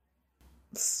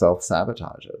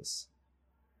self-sabotages.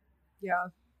 Yeah.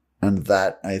 And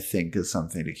that, I think, is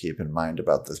something to keep in mind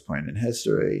about this point in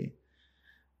history.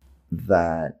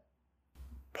 That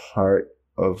part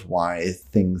of why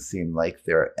things seem like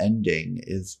they're ending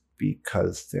is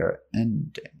because they're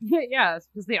ending. Yeah, it's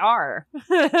because they are.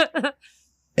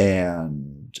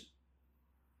 And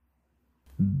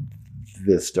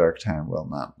this dark time will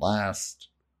not last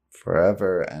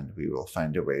forever, and we will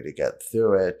find a way to get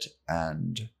through it,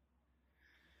 and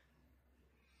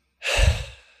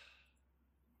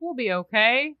we'll be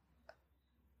okay.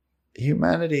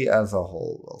 Humanity as a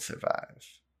whole will survive.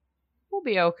 We'll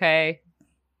be okay.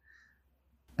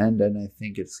 And then I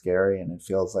think it's scary, and it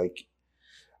feels like,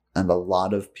 and a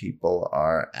lot of people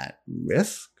are at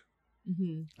risk.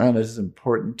 Mm-hmm. And it is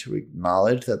important to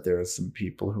acknowledge that there are some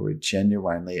people who are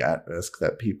genuinely at risk,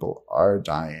 that people are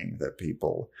dying, that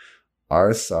people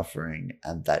are suffering,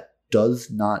 and that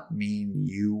does not mean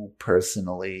you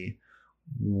personally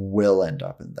will end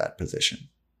up in that position.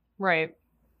 Right.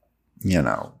 You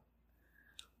know,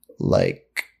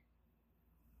 like,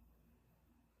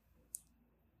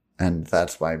 and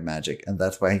that's why magic, and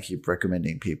that's why I keep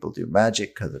recommending people do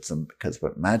magic, because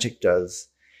what magic does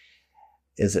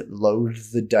is it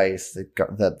loads the dice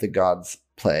that the gods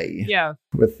play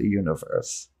with the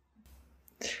universe.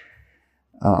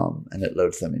 And it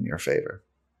loads them in your favor.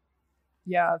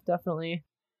 Yeah, definitely.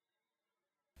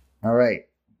 All right.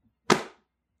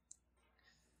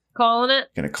 Calling it?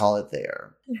 Gonna call it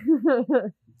there.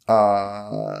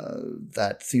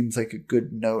 That seems like a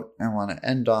good note I want to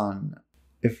end on.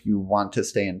 If you want to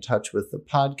stay in touch with the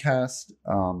podcast,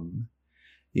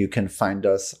 you can find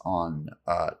us on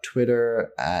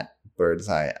Twitter at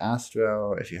Birdseye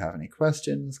Astro. If you have any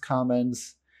questions,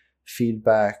 comments,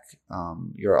 feedback,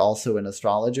 you're also an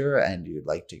astrologer and you'd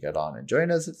like to get on and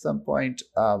join us at some point,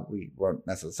 we won't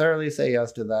necessarily say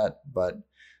yes to that, but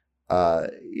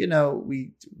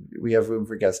we have room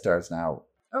for guest stars now.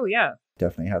 Oh, yeah.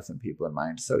 Definitely have some people in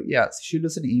mind. So, shoot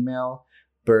us an email,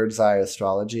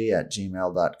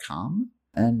 birdseyeastrology@gmail.com.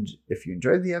 And if you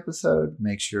enjoyed the episode,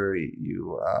 make sure to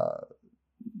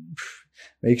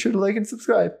like and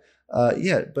subscribe.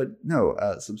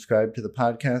 Subscribe to the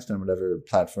podcast on whatever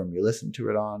platform you listen to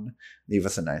it on. Leave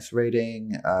us a nice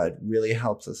rating. It really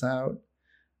helps us out.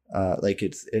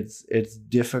 It's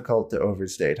difficult to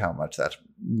overstate how much that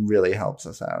really helps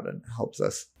us out and helps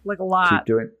us like a lot. Keep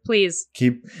doing. Please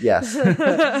keep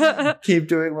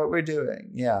doing what we're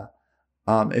doing. Yeah.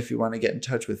 If you want to get in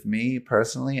touch with me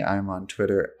personally, I'm on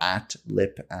Twitter at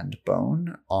Lip and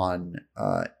Bone, on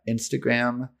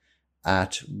Instagram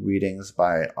at Readings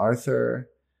by Arthur.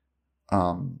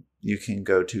 You can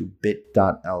go to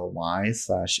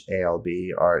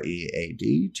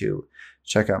bit.ly/ALBREAD to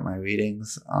check out my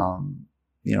readings.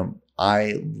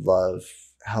 I love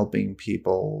helping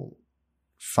people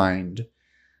find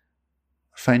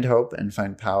hope and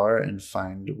find power and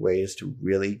find ways to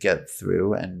really get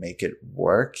through and make it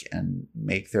work and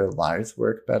make their lives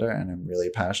work better. And I'm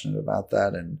really passionate about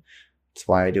that. And it's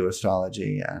why I do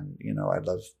astrology. And,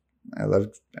 I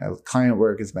love client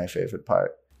work is my favorite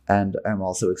part. And I'm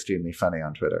also extremely funny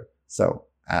on Twitter. So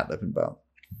at Lip and Bone.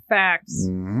 Facts.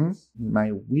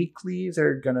 My weeklies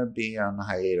are gonna be on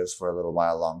hiatus for a little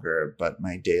while longer, but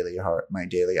my daily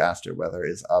Aster weather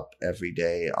is up every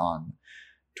day on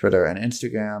Twitter and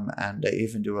Instagram, and I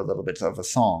even do a little bit of a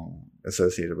song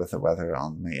associated with the weather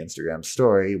on my Instagram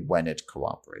story when it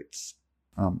cooperates.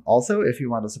 Also, if you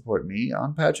want to support me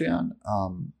on Patreon,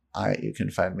 you can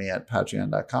find me at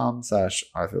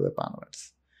patreon.com/Arthur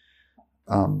Lipanowitz.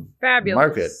 Fabulous.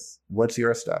 Margaret, what's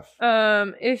your stuff?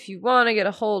 If you want to get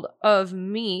a hold of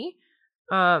me,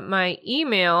 my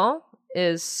email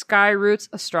is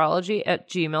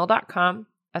skyrootsastrology@gmail.com.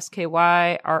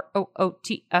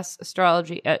 SKYROOTS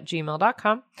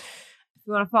astrology@gmail.com. If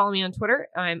you want to follow me on Twitter,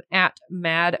 I'm at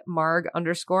madmarg_,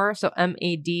 so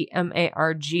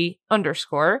MADMARG_.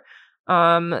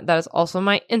 That is also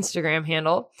my Instagram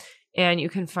handle, and you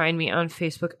can find me on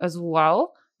Facebook as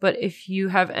well. But if you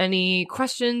have any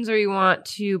questions or you want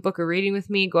to book a reading with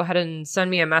me, go ahead and send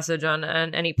me a message on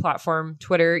any platform,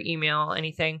 Twitter, email,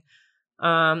 anything,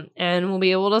 and we'll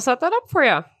be able to set that up for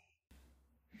you.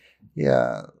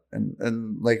 Yeah,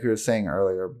 and like we were saying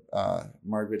earlier,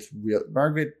 Margaret,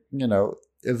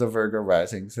 is a Virgo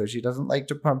rising, so she doesn't like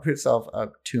to pump herself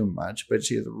up too much, but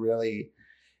she's really,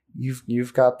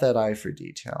 you've got that eye for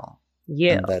detail.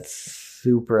 Yeah, and that's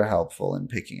super helpful in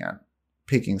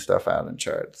picking stuff out in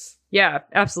charts. Yeah,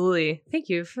 absolutely. Thank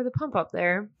you for the pump up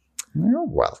there. You're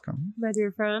welcome, my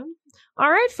dear friend. All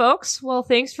right, folks. Well,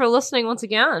 thanks for listening once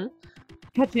again.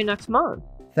 Catch you next month.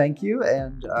 Thank you,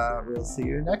 and we'll see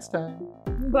you next time.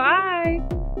 Bye.